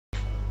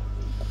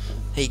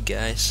Hey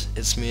guys,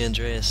 it's me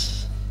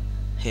Andreas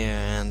here,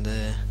 and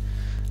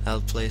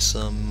I'll play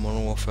some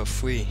Modern Warfare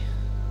 3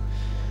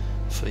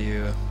 for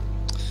you.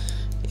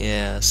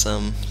 Yeah,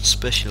 some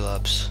special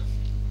ops,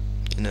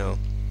 you know.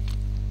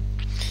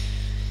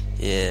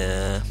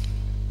 Yeah,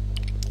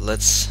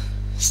 let's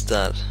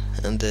start,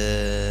 and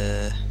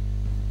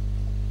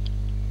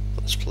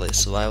let's play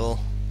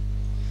survival,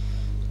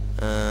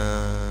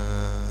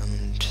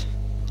 and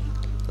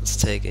let's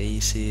take it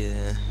easy.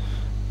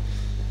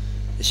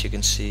 As you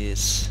can see,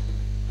 it's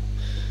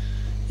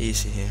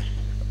easy here.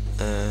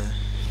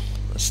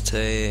 Let's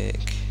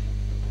take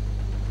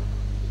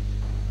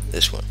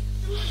this one.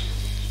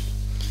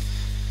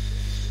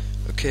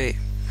 Okay,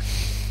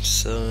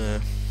 so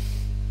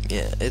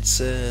yeah,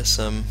 it's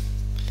some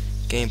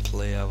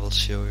gameplay I will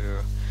show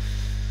you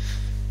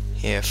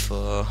here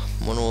for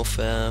Modern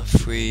Warfare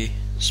 3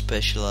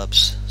 Special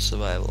Ops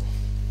Survival,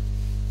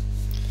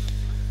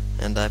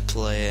 and I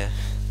play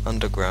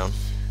Underground,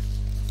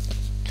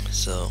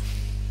 so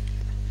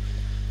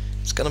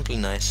it's gonna be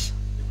nice,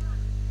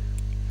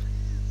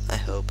 I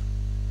hope.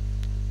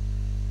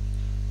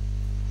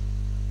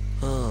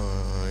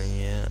 Oh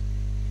yeah,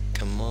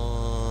 come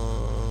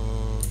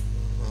on.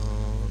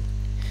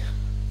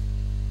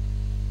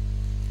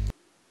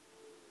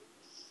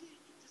 Shit,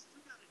 you just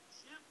took out a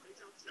jet right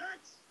now,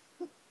 Jax!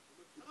 I'm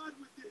a god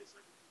with this. I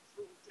can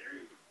control day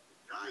and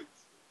night.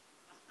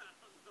 I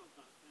don't know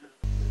about that.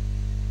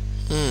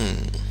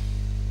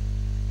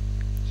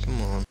 Come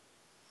on.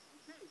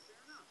 Okay,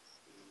 fair enough.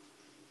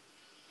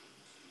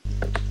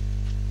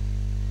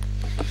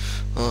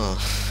 Oh,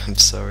 I'm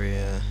sorry,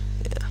 yeah.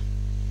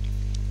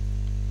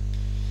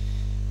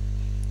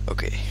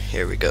 Okay,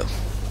 here we go.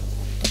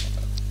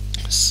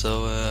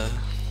 So,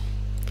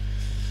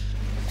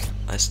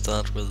 I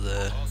start with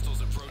the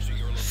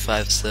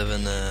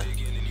 5.7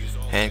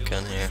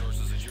 handgun here,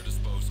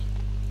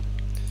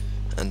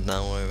 and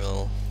now I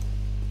will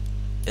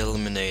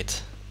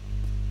eliminate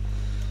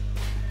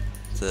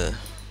the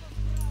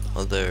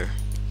other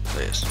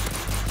players,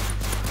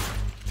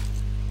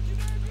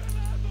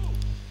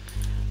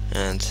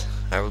 and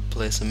I will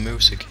play some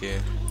music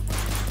here,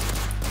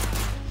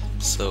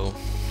 so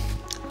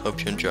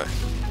hope you enjoy.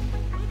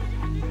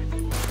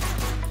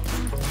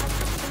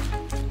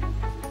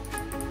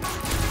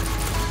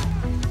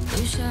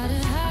 You shout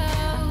it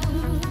out,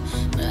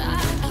 but I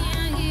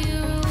can't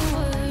hear a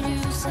word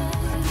you say.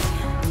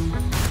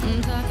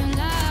 I'm talking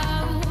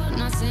loud,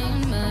 not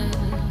saying much.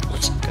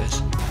 What's up,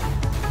 guys?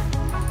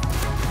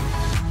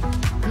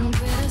 I'm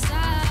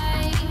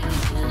criticized,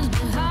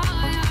 but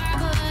hard,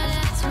 but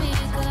let's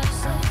make a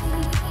say.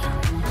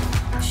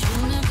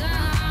 Shoot me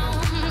down,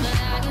 but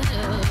I get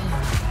up.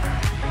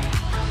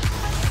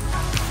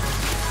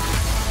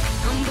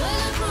 I'm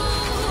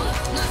bulletproof,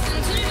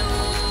 nothing to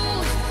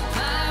lose.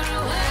 Far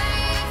away,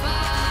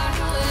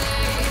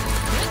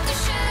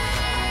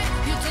 ricochet,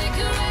 you take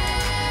your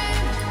aim.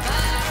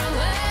 Far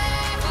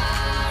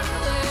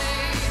away,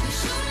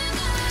 shoot me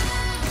down.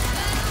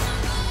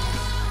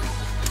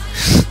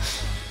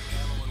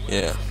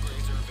 Yeah.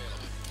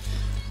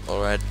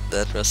 Alright,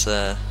 that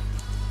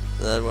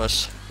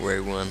was Way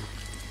 1,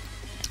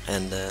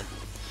 and I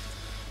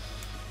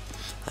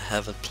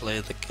haven't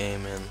played the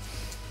game in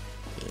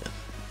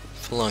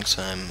for a long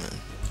time, and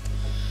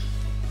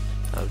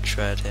I'll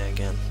try it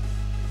again.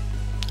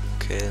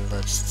 Okay,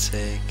 let's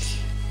take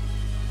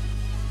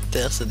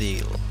Desert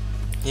Eagle.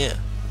 Yeah,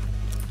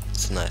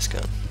 it's a nice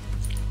gun.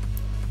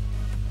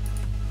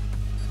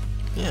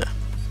 Yeah,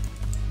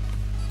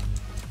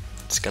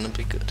 it's gonna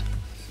be good.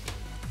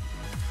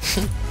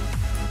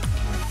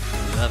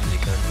 Lovely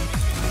gun.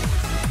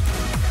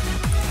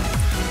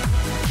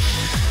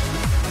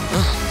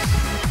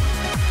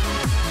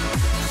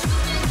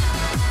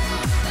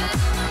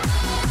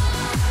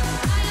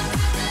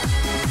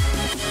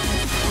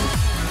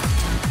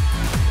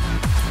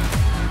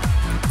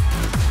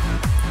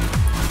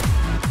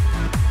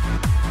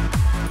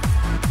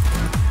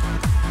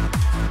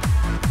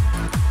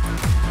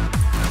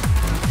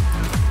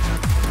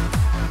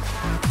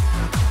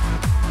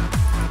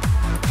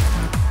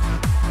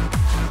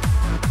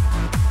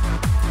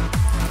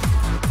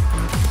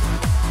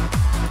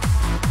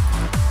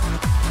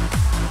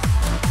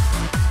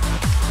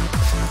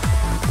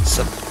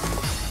 Sup?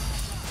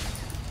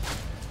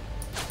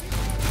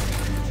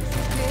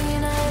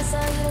 Green eyes,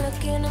 are you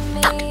looking at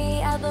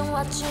me? I've been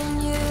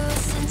watching you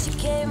since you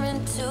came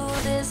into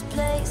this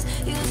place.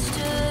 You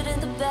stood in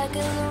the back of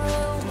the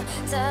room.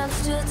 Time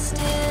stood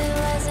still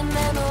as I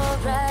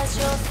memorized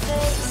your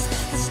face.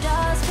 The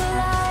stars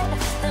collide,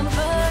 then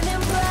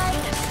burning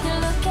bright. You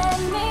look at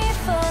me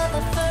for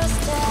the first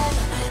time.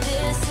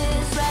 This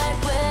is right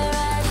where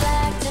I'd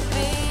like to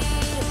be,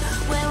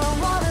 where I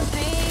wanna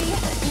be.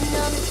 You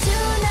know me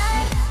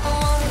tonight. I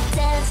wanna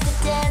dance to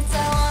dance. I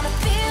wanna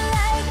feel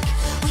like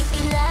we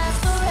can last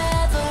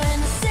forever in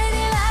the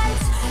city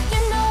lights.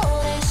 You know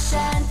they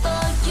shine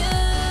for you.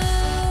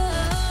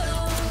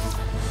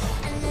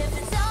 And if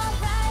it's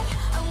alright,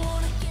 I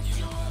wanna get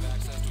you all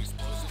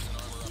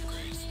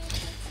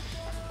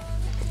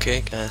Okay,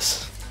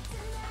 guys.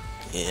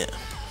 Yeah.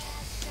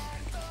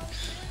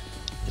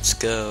 Let's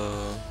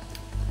go.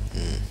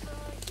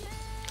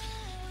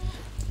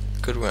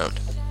 Good round.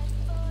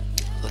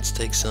 Let's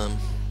take some.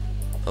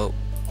 Oh,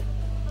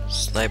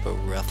 sniper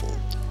rifle.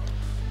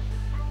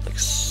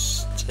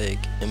 Let's take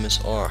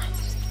MSR,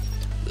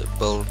 the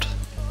bolt,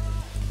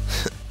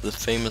 the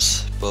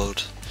famous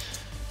bolt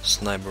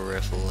sniper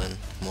rifle in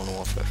Modern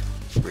Warfare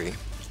 3.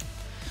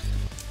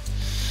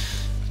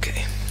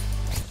 Okay,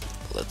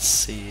 let's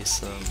see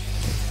some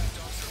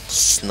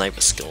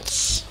sniper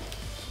skills.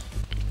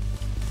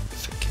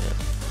 If I can.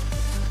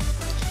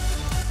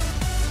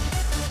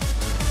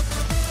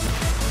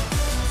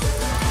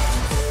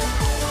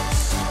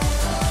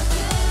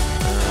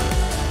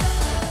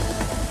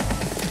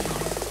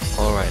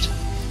 Alright.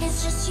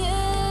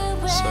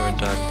 Sorry,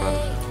 Dark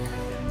Brother.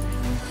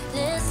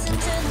 Listen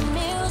to the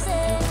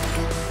music.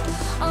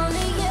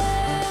 Only you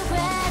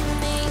and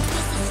me.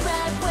 This is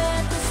right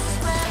where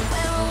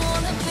I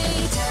wanna be.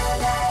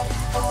 Tonight,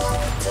 I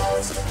wanna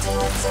taste the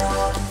dance. I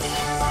wanna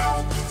feel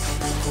like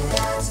we can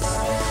dance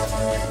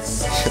forever in the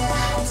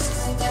sunlight.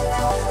 And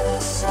I wanna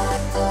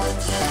shine for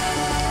you.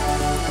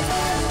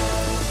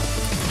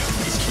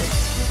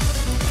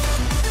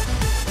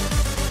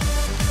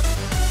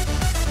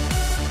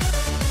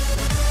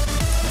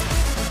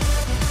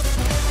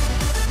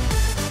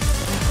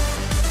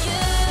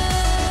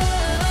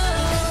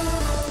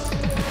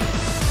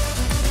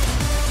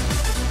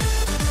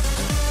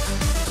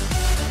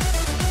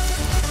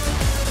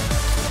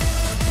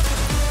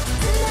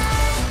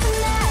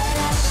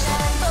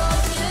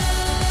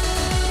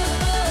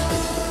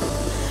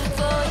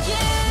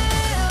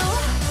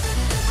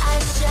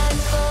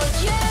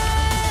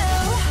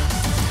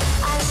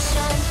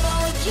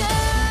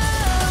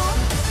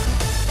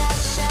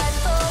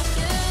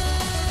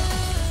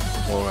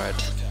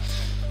 Alright.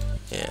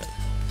 Yeah.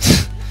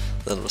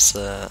 That was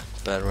a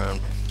bad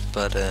round.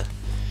 But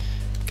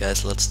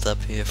guys, let's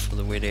stop here for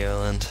the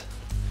video, and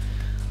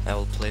I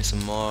will play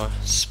some more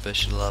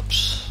special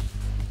ops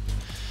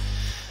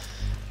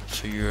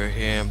for you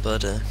here.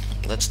 But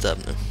let's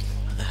stop now.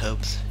 I hope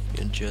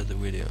you enjoyed the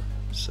video.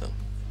 So,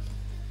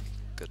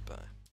 goodbye.